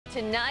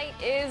Tonight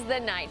is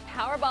the night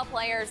Powerball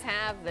players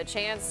have the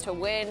chance to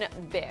win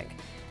big.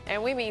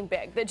 And we mean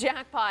big. The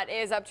jackpot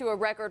is up to a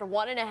record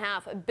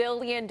 $1.5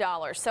 billion.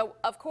 So,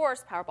 of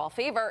course, Powerball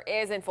fever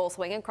is in full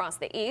swing across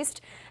the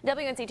East.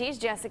 WNCT's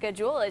Jessica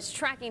Jewell is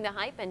tracking the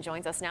hype and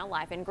joins us now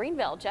live in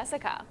Greenville.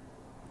 Jessica.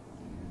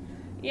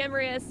 Yeah,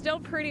 Maria, it's still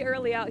pretty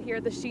early out here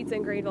at the Sheets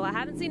in Greenville. I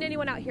haven't seen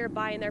anyone out here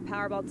buying their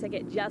Powerball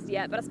ticket just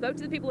yet, but I spoke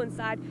to the people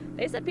inside.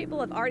 They said people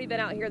have already been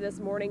out here this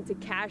morning to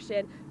cash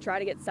in, try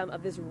to get some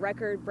of this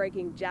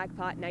record-breaking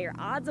jackpot. Now, your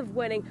odds of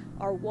winning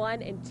are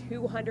 1 in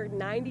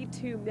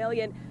 292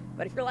 million.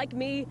 But if you're like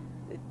me,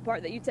 the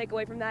part that you take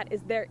away from that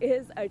is there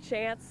is a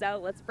chance. So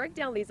let's break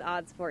down these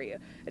odds for you.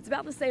 It's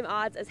about the same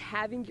odds as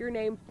having your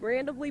name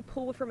randomly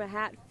pulled from a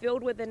hat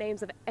filled with the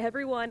names of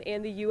everyone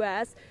in the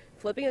U.S.,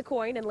 flipping a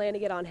coin and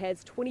landing it on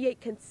heads 28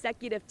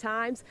 consecutive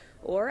times,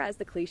 or as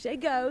the cliche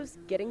goes,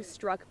 getting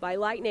struck by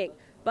lightning.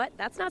 But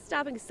that's not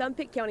stopping some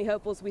Pitt County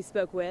hopefuls we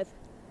spoke with.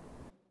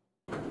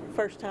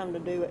 First time to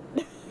do it.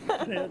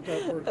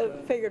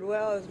 I figured,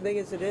 well, as big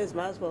as it is,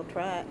 might as well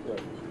try it.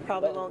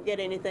 Probably won't get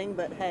anything,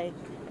 but hey.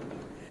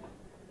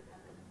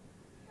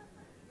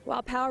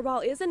 While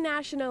Powerball is a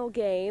national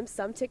game,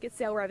 some ticket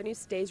sale revenue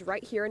stays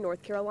right here in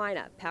North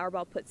Carolina.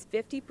 Powerball puts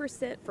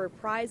 50% for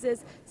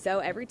prizes, so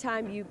every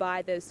time you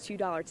buy those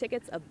 $2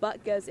 tickets, a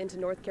buck goes into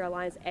North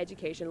Carolina's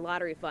education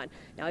lottery fund.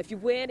 Now, if you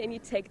win and you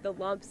take the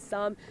lump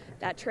sum,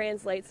 that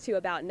translates to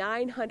about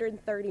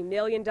 $930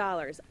 million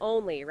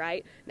only,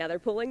 right? Now, they're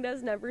pulling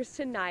those numbers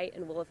tonight,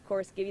 and we'll, of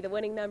course, give you the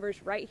winning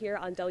numbers right here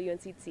on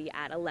WNCT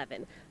at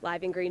 11.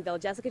 Live in Greenville,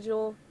 Jessica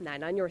Jewell,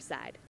 9 on your side.